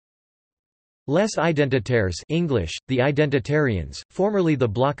Les Identitaires English, the Identitarians, formerly the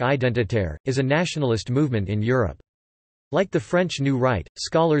Bloc Identitaire, is a nationalist movement in Europe. Like the French New Right,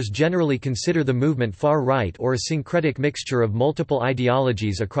 scholars generally consider the movement far-right or a syncretic mixture of multiple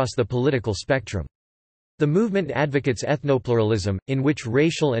ideologies across the political spectrum. The movement advocates ethnopluralism, in which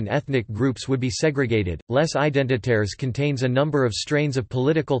racial and ethnic groups would be segregated. Les Identitaires contains a number of strains of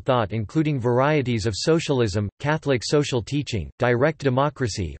political thought including varieties of socialism, Catholic social teaching, direct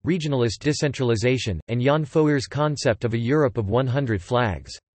democracy, regionalist decentralization, and Jan Fourier's concept of a Europe of 100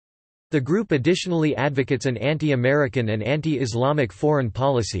 flags. The group additionally advocates an anti-American and anti-Islamic foreign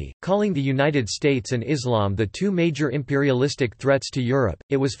policy, calling the United States and Islam the two major imperialistic threats to Europe.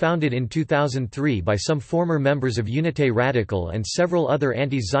 It was founded in 2003 by some former members of Unité Radical and several other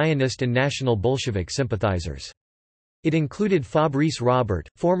anti-Zionist and National Bolshevik sympathizers. It included Fabrice Robert,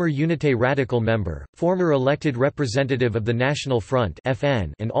 former Unité Radical member, former elected representative of the National Front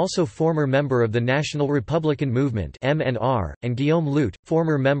 (FN), and also former member of the National Republican Movement (MNR), and Guillaume Lut,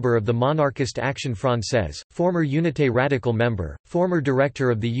 former member of the Monarchist Action Française, former Unité Radical member, former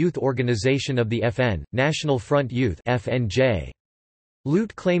director of the youth organization of the FN, National Front Youth (FNJ).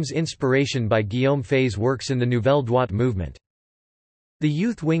 Lut claims inspiration by Guillaume Fay's works in the Nouvelle Droite movement. The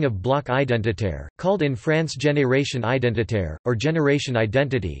youth wing of Bloc Identitaire, called in France Génération Identitaire, or Generation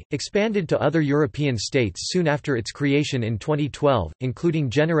Identity, expanded to other European states soon after its creation in 2012, including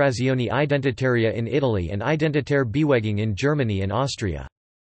Generazione Identitaria in Italy and Identitaire Bewegung in Germany and Austria.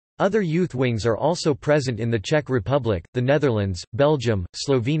 Other youth wings are also present in the Czech Republic, the Netherlands, Belgium,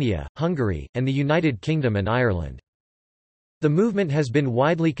 Slovenia, Hungary, and the United Kingdom and Ireland. The movement has been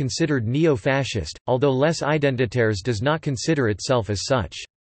widely considered neo-fascist, although Les Identitaires does not consider itself as such.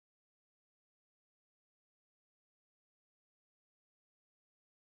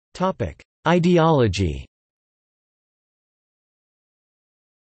 Ideology.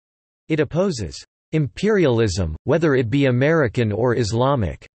 It opposes imperialism, whether it be American or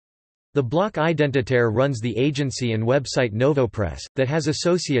Islamic. The Bloc Identitaire runs the agency and website Novopress, that has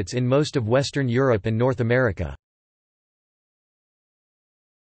associates in most of Western Europe and North America.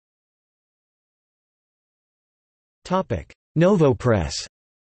 Novopress.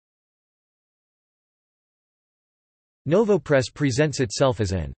 Novopress presents itself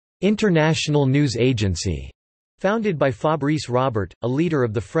as an international news agency, founded by Fabrice Robert, a leader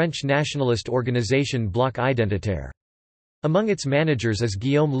of the French nationalist organization Bloc Identitaire. Among its managers is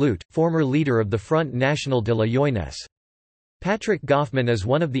Guillaume Lut, former leader of the Front National de la Jeunesse. Patrick Goffman is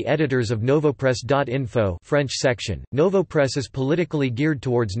one of the editors of Novopress.info French section. Novopress is politically geared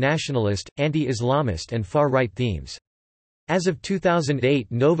towards nationalist, anti-Islamist and far-right themes. As of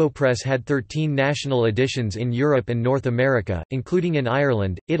 2008, Novopress had 13 national editions in Europe and North America, including in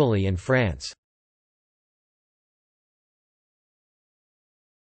Ireland, Italy and France.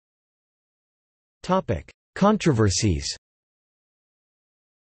 Controversies.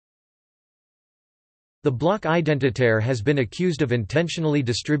 The Bloc Identitaire has been accused of intentionally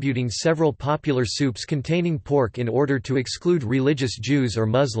distributing several popular soups containing pork in order to exclude religious Jews or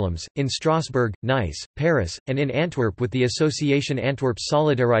Muslims, in Strasbourg, Nice, Paris, and in Antwerp with the association Antwerp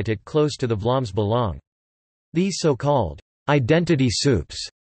Solidariteit close to the Vlaams Belang. These so-called identity soups,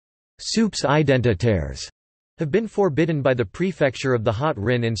 soups identitaires, have been forbidden by the prefecture of the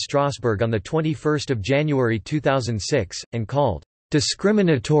Haut-Rhin in Strasbourg on 21 January 2006, and called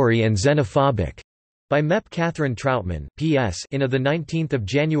discriminatory and xenophobic by MEP Catherine Trautmann PS in a 19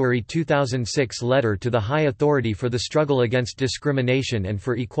 January 2006 letter to the High Authority for the Struggle Against Discrimination and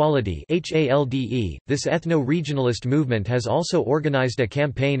for Equality HALDE. This ethno-regionalist movement has also organized a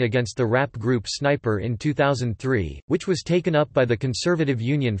campaign against the rap group Sniper in 2003, which was taken up by the Conservative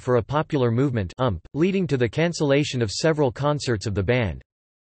Union for a Popular Movement leading to the cancellation of several concerts of the band.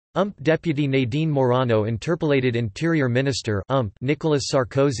 Deputy Nadine Morano interpellated Interior Minister Nicolas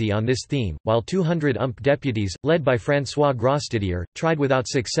Sarkozy on this theme, while 200 deputies, led by François Grosdidier, tried without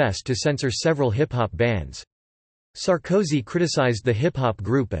success to censor several hip-hop bands. Sarkozy criticized the hip-hop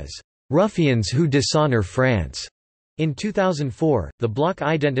group as "ruffians who dishonor France." In 2004, the Bloc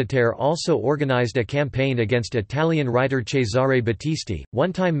Identitaire also organized a campaign against Italian writer Cesare Battisti,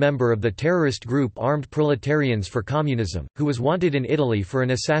 one-time member of the terrorist group Armed Proletarians for Communism, who was wanted in Italy for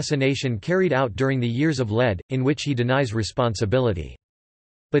an assassination carried out during the Years of Lead, in which he denies responsibility.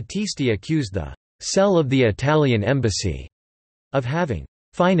 Battisti accused the cell of the Italian embassy of having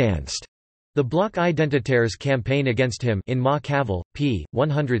financed the Bloc Identitaire's campaign against him in Ma Cavil, p.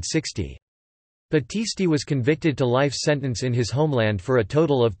 160. Battisti was convicted to life sentence in his homeland for a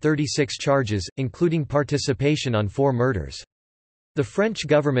total of 36 charges, including participation on 4 murders. The French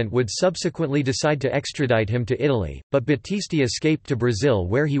government would subsequently decide to extradite him to Italy, but Battisti escaped to Brazil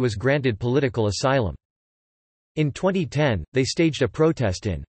where he was granted political asylum. In 2010, they staged a protest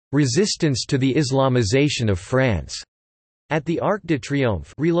in "resistance to the Islamization of France" at the Arc de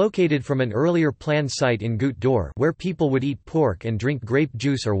Triomphe, relocated from an earlier planned site in Goutte d'Or where people would eat pork and drink grape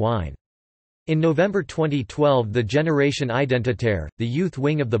juice or wine. In November 2012 the Génération Identitaire, the youth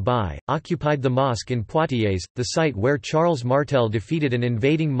wing of the BAI, occupied the mosque in Poitiers, the site where Charles Martel defeated an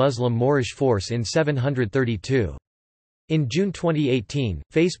invading Muslim Moorish force in 732. In June 2018,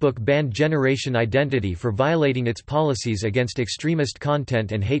 Facebook banned Generation Identity for violating its policies against extremist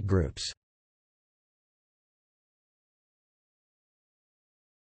content and hate groups.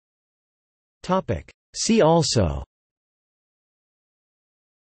 See also: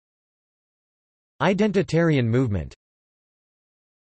 Identitarian movement.